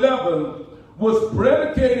 1 through 11, was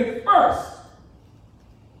predicated first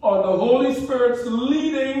on the Holy Spirit's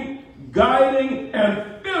leading, guiding,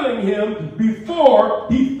 and filling him before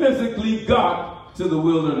he physically got to the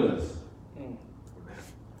wilderness.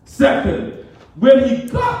 Second, when he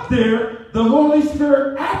got there, the Holy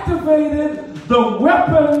Spirit activated the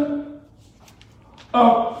weapon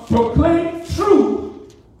of proclaimed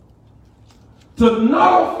truth to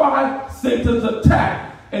nullify Satan's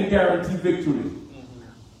attack and guarantee victory.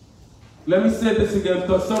 Let me say this again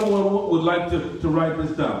because someone would like to write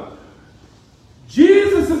this down.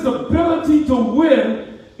 Jesus' ability to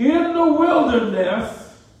win in the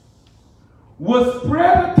wilderness was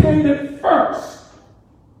predicated first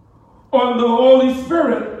on the Holy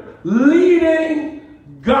Spirit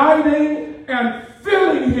leading, guiding, and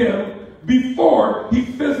filling him before he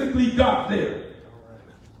physically got there.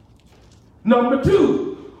 Number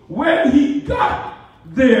two, when he got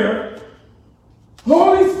there,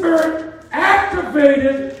 Holy Spirit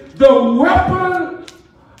activated the weapon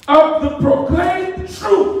of the proclaimed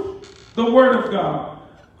truth, the Word of God,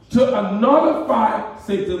 to nullify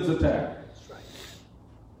Satan's attack.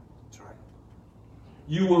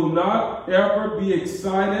 You will not ever be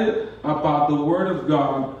excited about the Word of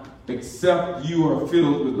God except you are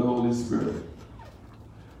filled with the Holy Spirit.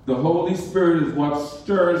 The Holy Spirit is what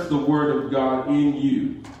stirs the Word of God in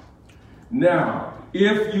you. Now,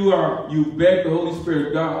 if you beg the Holy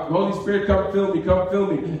Spirit, God, Holy Spirit, come fill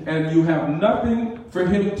me, and you have nothing for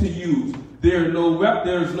him to use, there's no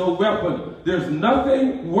weapon. There's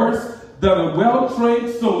nothing worse than a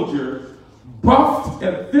well-trained soldier, buffed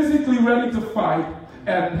and physically ready to fight,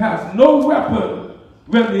 and has no weapon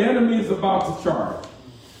when the enemy is about to charge.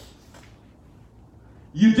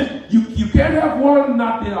 You can't have one and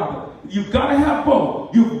not the other. You've got to have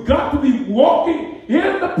both. You've got to be walking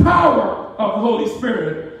in the power of the Holy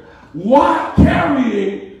Spirit while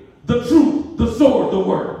carrying the truth, the sword, the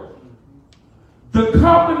word. The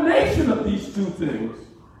combination of these two things,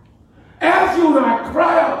 as you and I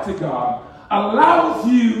cry out to God, allows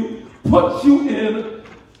you, puts you in,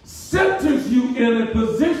 centers you in a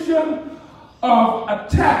position of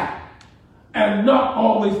attack and not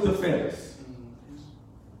always defense.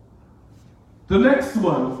 The next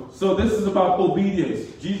one, so this is about obedience.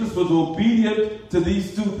 Jesus was obedient to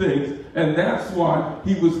these two things, and that's why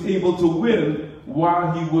he was able to win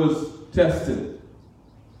while he was tested.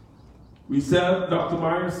 We said, Dr.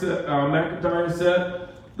 McIntyre said,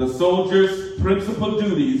 the soldier's principal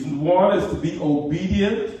duties, one is to be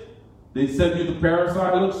obedient. They send you to Paris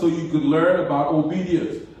Island so you could learn about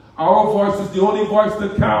obedience. Our voice is the only voice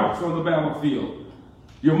that counts on the battlefield.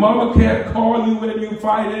 Your mama can't call you when you're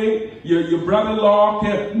fighting. Your brother-in-law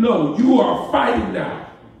can't. No, you are fighting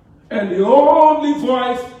now. And the only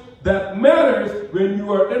voice that matters when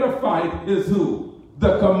you are in a fight is who?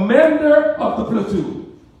 The commander of the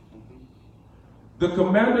platoon. The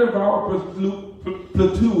commander of our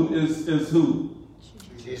platoon is who?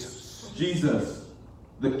 Jesus. Jesus,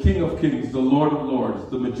 the King of Kings, the Lord of Lords,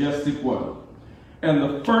 the majestic one. And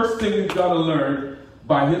the first thing we've got to learn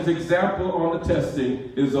by his example on the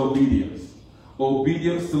testing is obedience.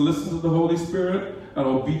 Obedience to listen to the Holy Spirit and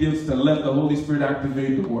obedience to let the Holy Spirit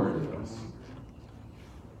activate the word in us.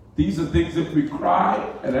 These are things if we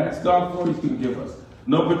cry and ask God for, he's going to give us.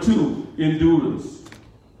 Number two, endurance.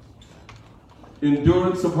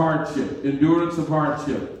 Endurance of hardship. Endurance of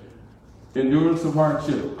hardship. Endurance of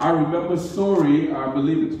hardship. I remember a story, I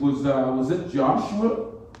believe it was it Joshua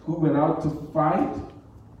who went out to fight?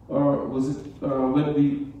 Or was it when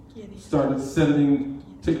we started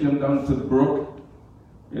taking him down to the brook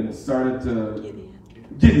and started to...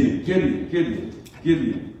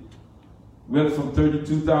 Gideon. Went from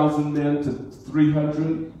 32,000 men to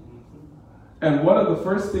 300. And one of the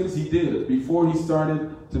first things he did before he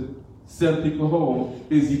started to send people home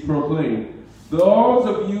is he proclaimed, those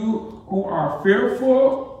of you who are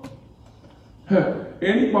fearful,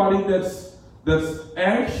 anybody that's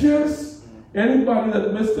anxious, anybody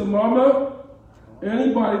that missed a mama,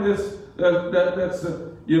 anybody that's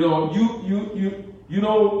you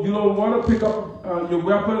don't want to pick up your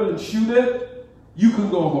weapon and shoot it, you can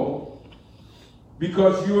go home.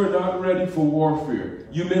 Because you are not ready for warfare.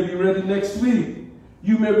 You may be ready next week.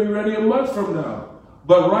 You may be ready a month from now.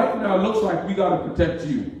 But right now, it looks like we got to protect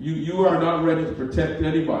you. You are not ready to protect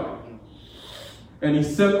anybody. And he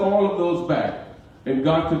sent all of those back. And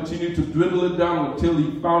God continued to dwindle it down until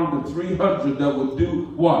he found the 300 that would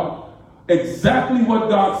do what? Exactly what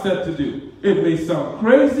God said to do. It may sound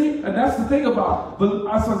crazy, and that's the thing about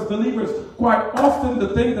us as believers. Quite often, the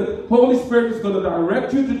thing that Holy Spirit is going to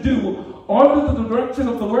direct you to do under the direction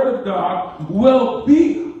of the Word of God will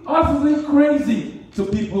be utterly crazy to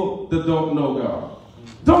people that don't know God.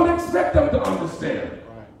 Don't expect them to understand.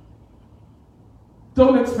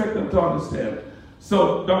 Don't expect them to understand.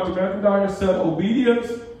 So Dr. McIntyre said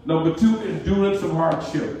obedience. Number 2, endurance of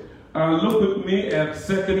hardship. Look with me at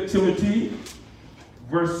 2 Timothy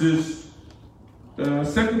verses 2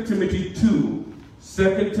 Timothy 2.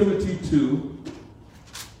 2 Timothy 2.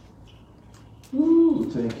 Ooh,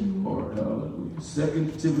 thank you, Lord. Hallelujah.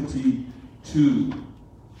 2 Timothy 2.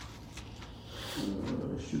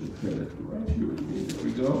 I should have had it right here with me. There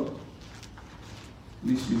we go. At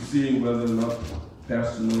least you're seeing whether or not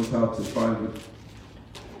Pastor knows how to find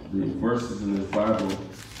the verses in his Bible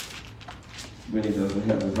when he doesn't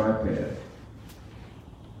have his iPad.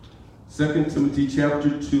 2 Timothy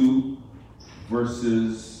chapter 2,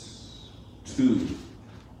 verses 2.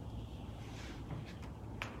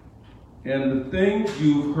 And the things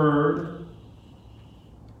you've heard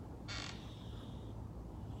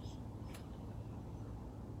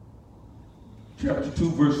chapter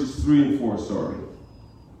 2, verses 3 and 4, sorry.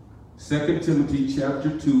 2 Timothy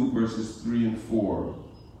chapter 2, verses 3 and 4.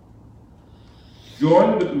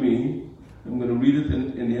 Join with me. I'm going to read it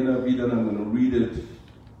in the NIV, then I'm going to read it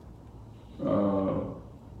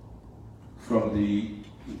from the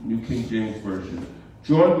New King James Version.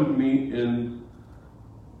 Join with me in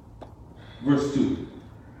verse 2.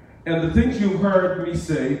 And the things you've heard me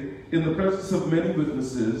say in the presence of many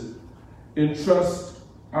witnesses,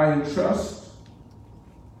 I entrust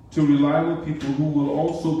to reliable people who will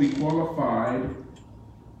also be qualified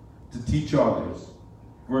to teach others.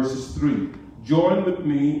 Verses 3. Join with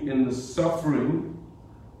me in the suffering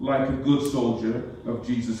like a good soldier of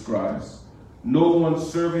Jesus Christ. No one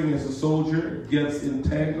serving as a soldier gets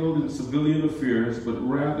entangled in civilian affairs, but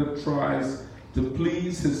rather tries to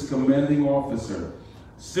please his commanding officer.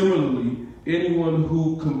 Similarly, anyone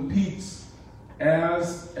who competes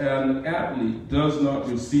as an athlete does not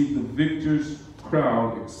receive the victor's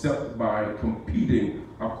crown except by competing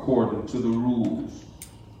according to the rules.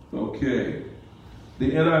 Okay.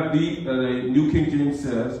 The NIV, the New King James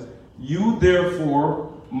says, you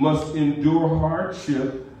therefore must endure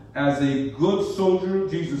hardship as a good soldier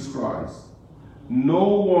of Jesus Christ. No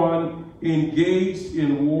one engaged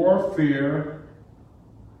in warfare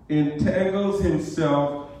entangles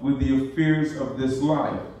himself with the affairs of this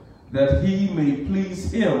life, that he may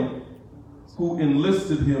please him who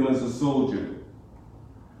enlisted him as a soldier.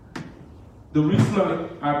 The reason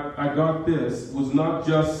I got this was not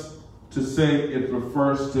just to say it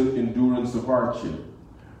refers to endurance of hardship,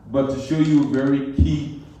 but to show you a very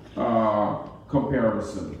key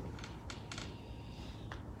comparison.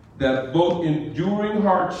 That both enduring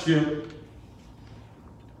hardship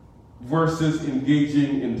versus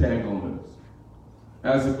engaging entanglements.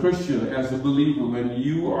 As a Christian, as a believer, when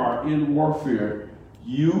you are in warfare,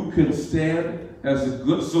 you can stand as a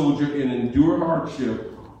good soldier and endure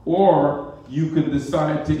hardship, or you can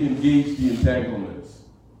decide to engage the entanglements.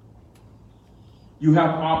 You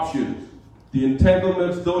have options. The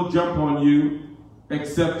entanglements don't jump on you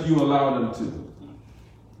except you allow them to.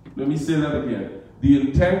 Let me say that again. The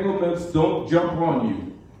entanglements don't jump on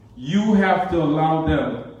you. You have to allow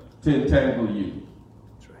them to entangle you.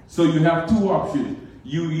 So you have two options.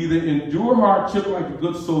 You either endure hardship like a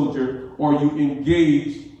good soldier, or you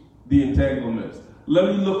engage the entanglements. Let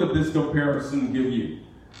me look at this comparison and give you.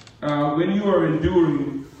 When you are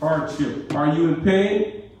enduring hardship, are you in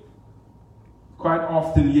pain? Quite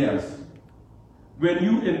often, yes. When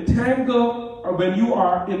you entangle, or when you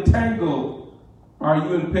are entangled, are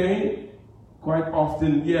you in pain? Quite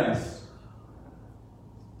often, yes.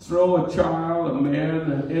 Throw a child, a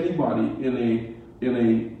man, anybody in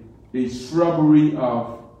a shrubbery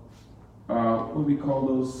of what do we call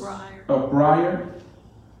those? Briar. A briar,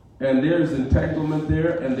 and there is entanglement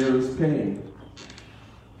there, and there is pain.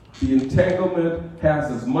 The entanglement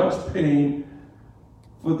has as much pain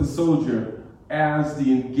for the soldier as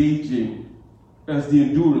the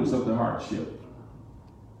endurance of the hardship.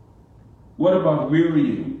 What about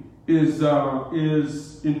wearying? Is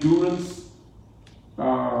endurance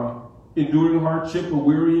enduring hardship a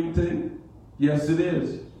wearying thing? Yes, it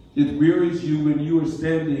is. It wearies you when you are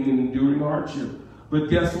standing and enduring hardship. But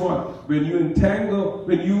guess what? When you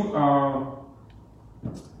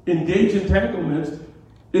engage entanglements,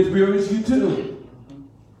 it wearies you too.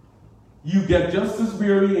 You get just as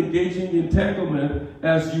weary engaging the entanglement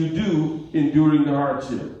as you do enduring the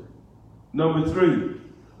hardship. Number 3,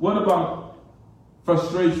 what about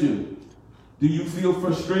frustration? Do you feel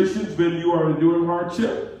frustrations when you are enduring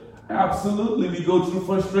hardship? Absolutely, we go through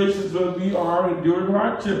frustrations when we are enduring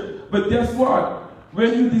hardship. But guess what?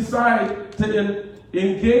 When you decide to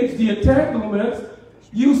engage the entanglements,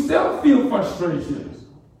 you still feel frustrations.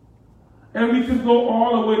 And we can go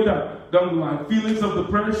all the way down the line. Feelings of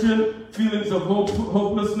depression, feelings of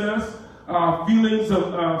hopelessness, feelings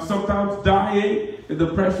of sometimes dying. The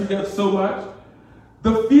depression gets so much.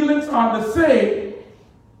 The feelings are the same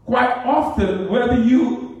quite often whether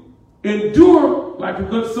you endure like a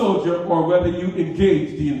good soldier or whether you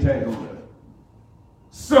engage the entanglement.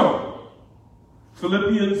 So,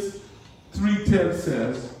 Philippians 3:10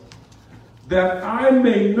 says, that I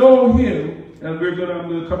may know him, and I'm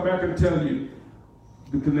going to come back and tell you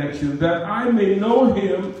the connection, that I may know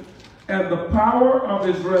him and the power of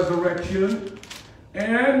his resurrection,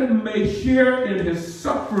 and may share in his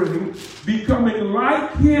suffering, becoming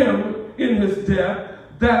like him in his death,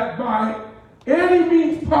 that by any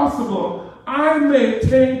means possible I may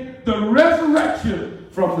attain the resurrection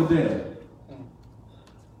from the dead.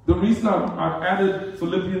 The reason I've added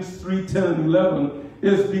Philippians 3:10 and 11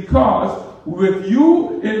 is because if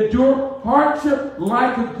you endure hardship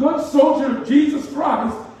like a good soldier of Jesus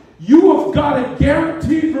Christ, you have got a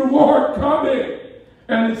guaranteed reward coming,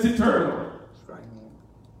 and it's eternal.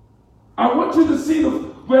 I want you to see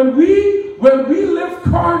when we live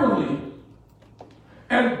carnally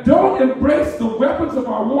and don't embrace the weapons of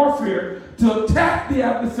our warfare to attack the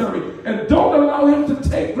adversary and don't allow him to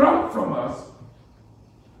take ground from us,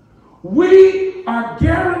 we are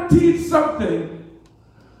guaranteed something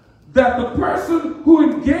that the person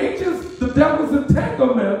who engages the devil's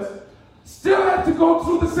entanglements still has to go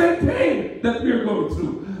through the same pain that we're going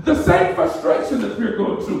through, the same frustration that we're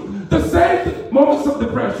going through, the same moments of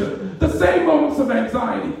depression, the same moments of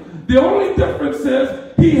anxiety. The only difference is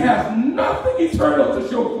he has nothing eternal to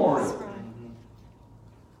show for it.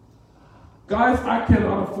 Guys, I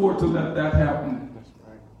cannot afford to let that happen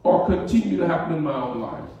or continue to happen in my own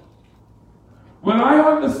life. When I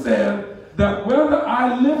understand that whether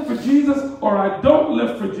I live for Jesus or I don't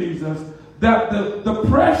live for Jesus, that the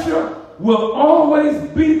pressure will always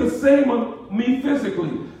be the same on me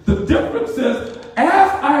physically. The difference is,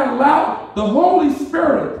 as I allow the Holy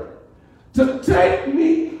Spirit to take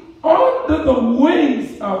me under the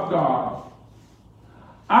wings of God,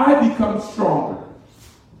 I become stronger.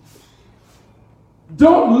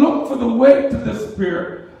 Don't look for the weight to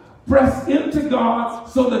disappear. Press into God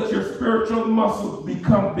so that your spiritual muscles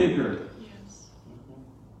become bigger. Yes.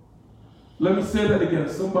 Let me say that again.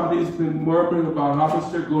 Somebody's been murmuring about how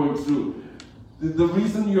much they're going through. The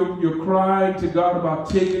reason you're crying to God about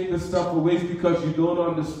taking this stuff away is because you don't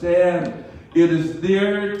understand. It is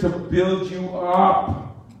there to build you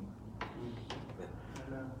up.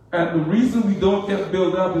 And the reason we don't get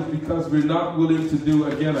built up is because we're not willing to do,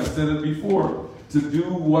 again, I said it before, to do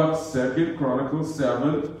what 2 Chronicles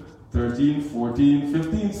 7, 13, 14,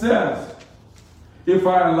 15 says. If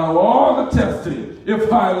I allow all the testing,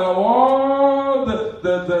 if I allow all the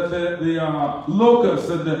locusts,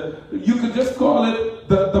 and you could just call it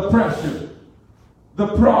the depression, the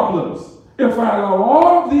problems, if I allow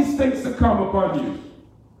all of these things to come upon you,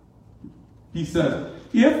 he says,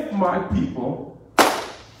 if my people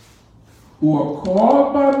who are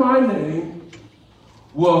called by my name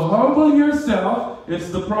will humble yourself. It's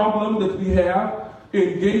the problem that we have.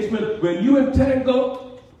 Engagement. When you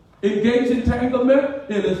engage entanglement,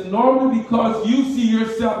 it is normally because you see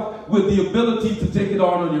yourself with the ability to take it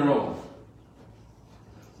on your own.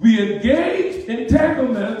 We engage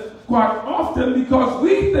entanglement quite often because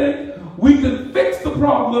we think we can fix the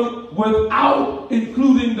problem without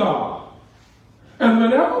including God. And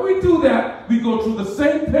whenever we do that, we go through the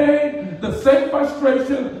same pain, the same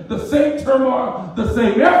frustration, the same turmoil, the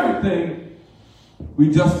same everything.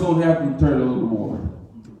 We just don't have eternal reward.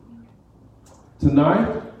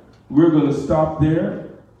 Tonight, we're going to stop there.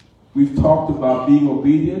 We've talked about being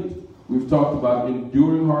obedient. We've talked about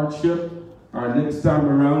enduring hardship. Our next time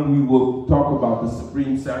around, we will talk about the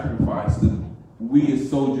supreme sacrifice that we as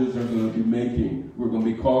soldiers are going to be making. We're going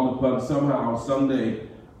to be called upon somehow, someday,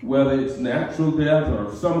 whether it's natural death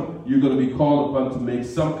or you're going to be called upon to make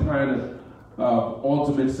some kind of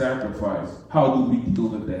ultimate sacrifice. How do we deal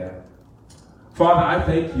with that? Father, I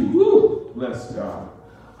thank you. Woo, bless God.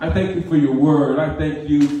 I thank you for your word. I thank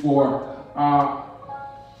you for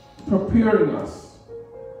preparing us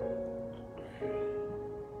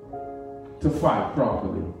to fight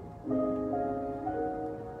properly.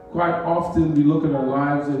 Quite often we look at our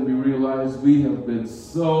lives and we realize we have been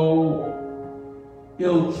so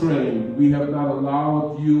ill-trained. We have not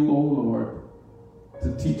allowed you, oh Lord,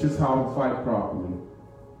 to teach us how to fight properly.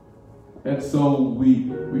 And so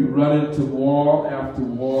we run into wall after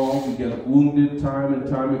wall. We get wounded time and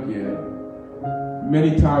time again.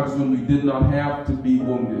 Many times when we did not have to be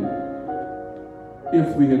wounded.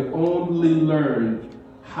 If we had only learned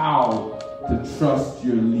how to trust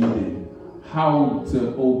your leading, how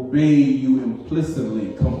to obey you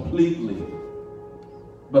implicitly, completely.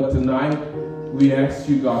 But tonight, we ask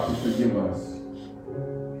you, God, to forgive us.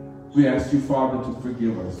 We ask you, Father, to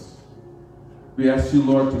forgive us. We ask you,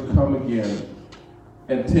 Lord, to come again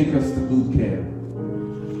and take us to boot camp.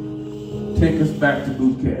 Take us back to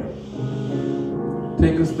boot camp.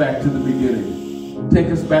 Take us back to the beginning. Take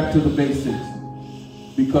us back to the basics.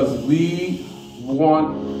 Because we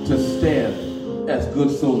want to stand as good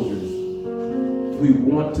soldiers. We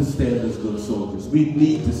want to stand as good soldiers. We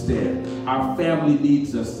need to stand. Our family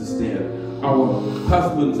needs us to stand. Our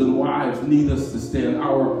husbands and wives need us to stand.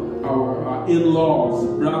 Our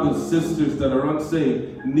in-laws, brothers, sisters that are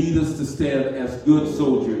unsaved need us to stand as good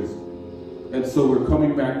soldiers. And so we're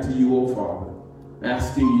coming back to you, oh Father,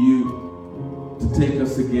 asking you to take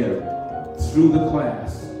us again through the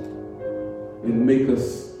class and make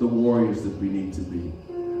us the warriors that we need to be.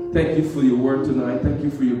 Thank you for your word tonight. Thank you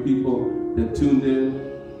for your people that tuned in.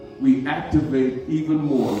 We activate even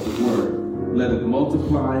more the word. Let it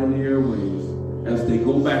multiply in the airwaves as they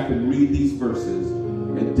go back and read these verses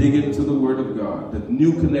and dig into the word of God, that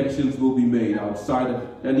new connections will be made outside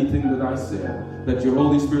of anything that I said, that your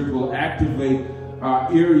Holy Spirit will activate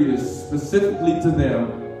areas specifically to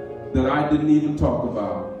them that I didn't even talk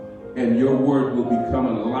about, and your word will become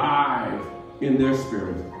alive in their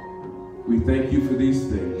spirit. We thank you for these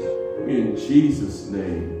things. In Jesus'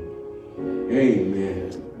 name,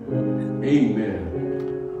 amen.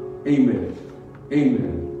 Amen. Amen.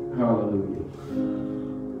 Amen. Hallelujah.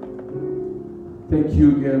 Thank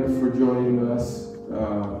you again for joining us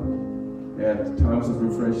at Times of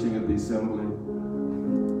Refreshing at the Assembly.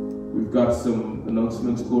 We've got some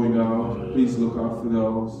announcements going out. Please look out for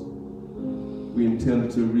those. We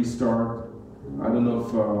intend to restart. I don't know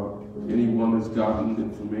if anyone has gotten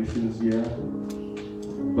information yet,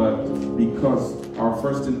 but because our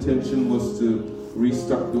first intention was to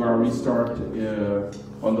do our restart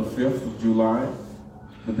on the 5th of July,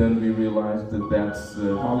 but then we realized that that's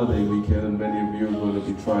the holiday weekend and many of you are going to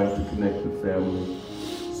be trying to connect with family.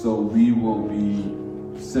 So we will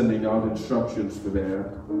be sending out instructions for that,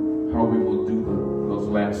 how we will do those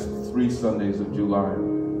last 3 Sundays of July.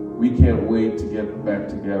 We can't wait to get back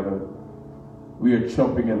together. We are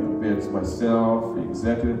chomping at the bits, myself, the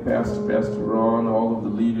executive pastor, Pastor Ron, all of the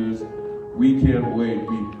leaders. We can't wait.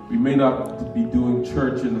 We may not be doing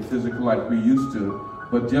church in the physical like we used to,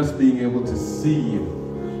 but just being able to see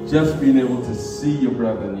you, just being able to see your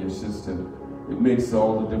brother and your sister, it makes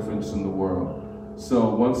all the difference in the world. So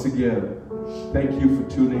once again, thank you for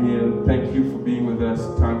tuning in. Thank you for being with us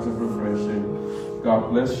at Times of Refreshing. God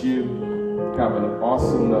bless you. Have an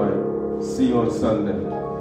awesome night. See you on Sunday.